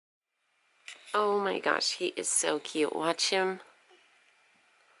Oh my gosh, he is so cute. Watch him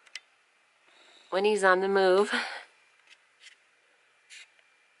when he's on the move.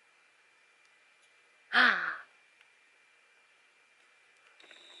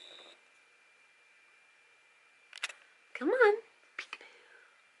 Come on. Peekaboo.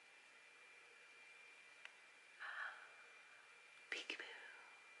 Peekaboo.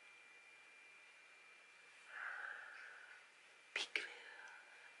 Peekaboo.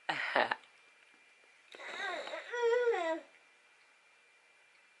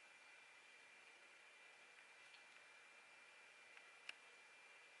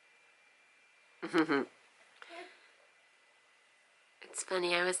 It's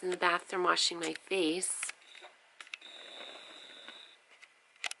funny, I was in the bathroom washing my face.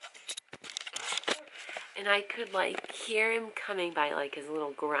 And I could like hear him coming by, like his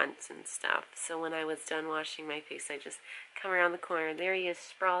little grunts and stuff. So when I was done washing my face, I just come around the corner. There he is,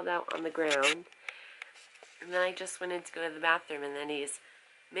 sprawled out on the ground. And then I just went in to go to the bathroom, and then he's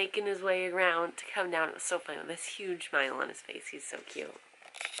making his way around to come down. It was so funny with this huge smile on his face. He's so cute.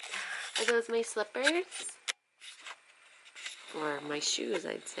 Are those my slippers? Or my shoes,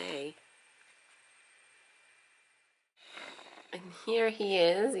 I'd say. And here he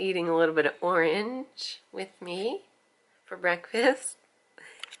is eating a little bit of orange with me for breakfast.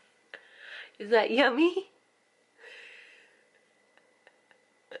 Is that yummy?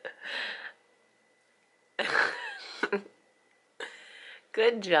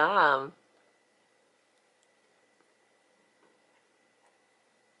 Good job.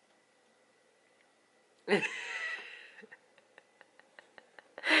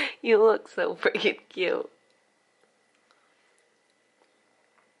 You look so freaking cute.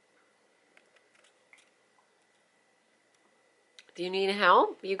 Do you need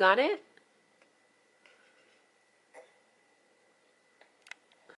help? You got it?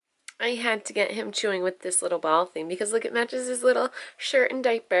 I had to get him chewing with this little ball thing because look, it matches his little shirt and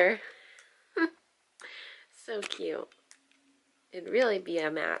diaper. So cute. It'd really be a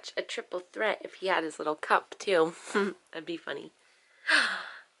match, a triple threat if he had his little cup too. That'd be funny.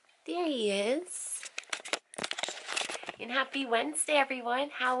 There he is. And happy Wednesday, everyone.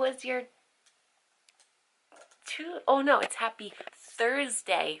 How was your Oh no, it's happy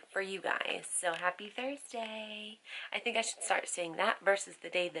Thursday for you guys. So happy Thursday. I think I should start saying that versus the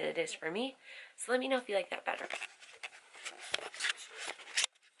day that it is for me. So let me know if you like that better.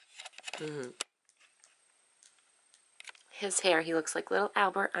 His hair, he looks like little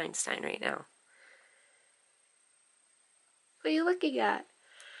Albert Einstein right now. What are you looking at?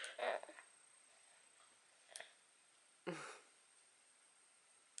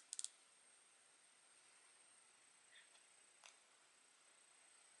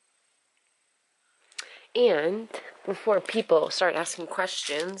 And before people start asking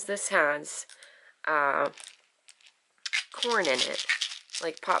questions, this has corn in it,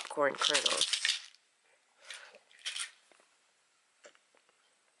 like popcorn kernels.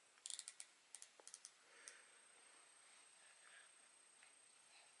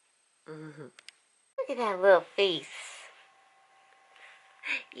 Look at that little face.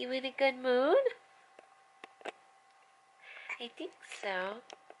 You in a good mood? I think so.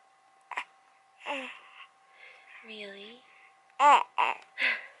 Really?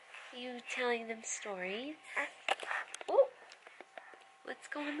 You telling them stories? Oh, let's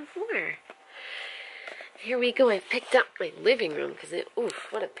go on the floor. Here we go. I picked up my living room because oof,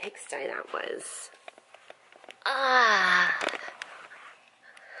 what a pigsty that was. Ah.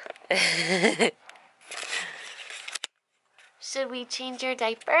 Should we change your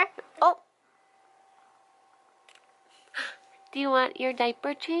diaper? Oh. Do you want your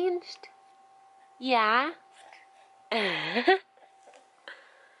diaper changed? Yeah.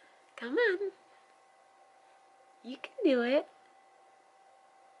 Come on. You can do it.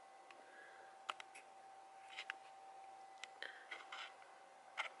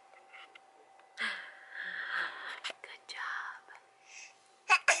 Good job.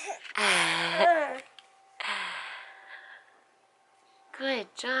 Good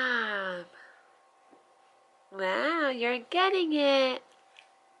job. Wow, you're getting it.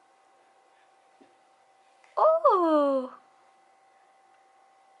 Oh.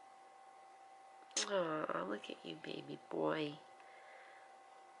 Aw, look at you, baby boy.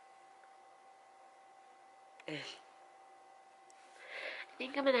 I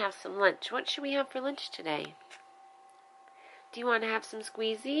think I'm going to have some lunch. What should we have for lunch today? Do you want to have some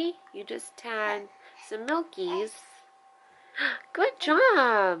squeezy? You just had some milkies. Good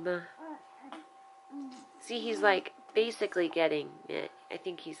job. See, he's like basically getting it. I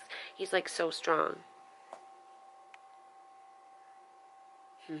think he's like so strong.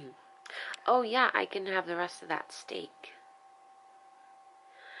 Oh yeah, I can have the rest of that steak.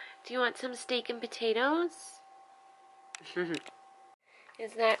 Do you want some steak and potatoes?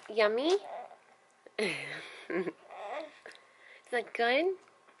 Is that yummy? Is that good?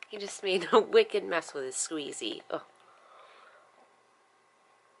 He just made a wicked mess with his squeezy. Oh.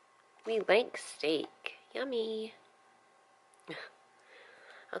 We like steak. Yummy.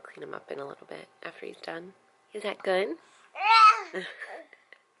 I'll clean him up in a little bit after he's done. Is that good? It's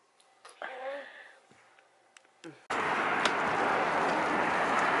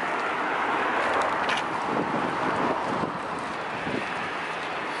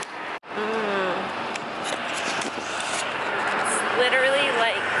literally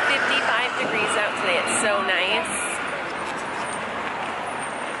like 55 degrees out today. It's so nice.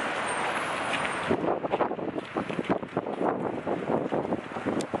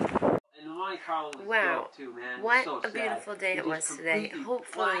 Wow, what a beautiful day it was today.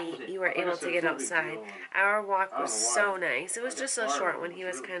 Hopefully you were able to get outside. Our walk was so nice. It was just so short when he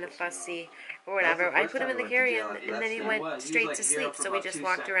was kind of fussy or whatever. I put him in the carry-in and then he went straight to sleep, so we just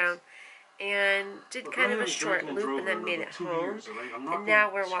walked around and did kind of a short loop and then made it home. And now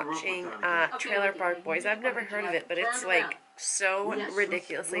we're watching Trailer Park Boys. I've never heard of it, but it's like so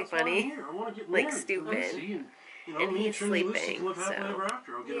ridiculously funny, like stupid. And he's sleeping, so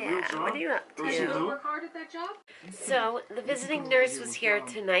yeah, what are you up to? So, the visiting nurse was here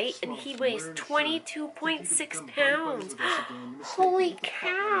tonight, and he weighs 22.6 pounds. Holy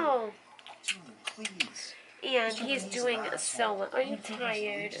cow! And he's doing so well. Are you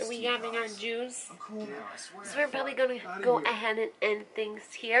tired? Are we having our juice? So we're probably going to go ahead and end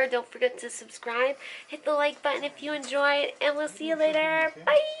things here. Don't forget to subscribe. Hit the like button if you enjoyed, and we'll see you later.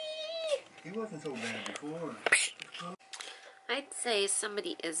 Bye! He wasn't so bad before. I'd say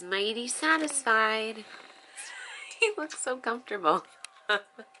somebody is mighty satisfied. He looks so comfortable.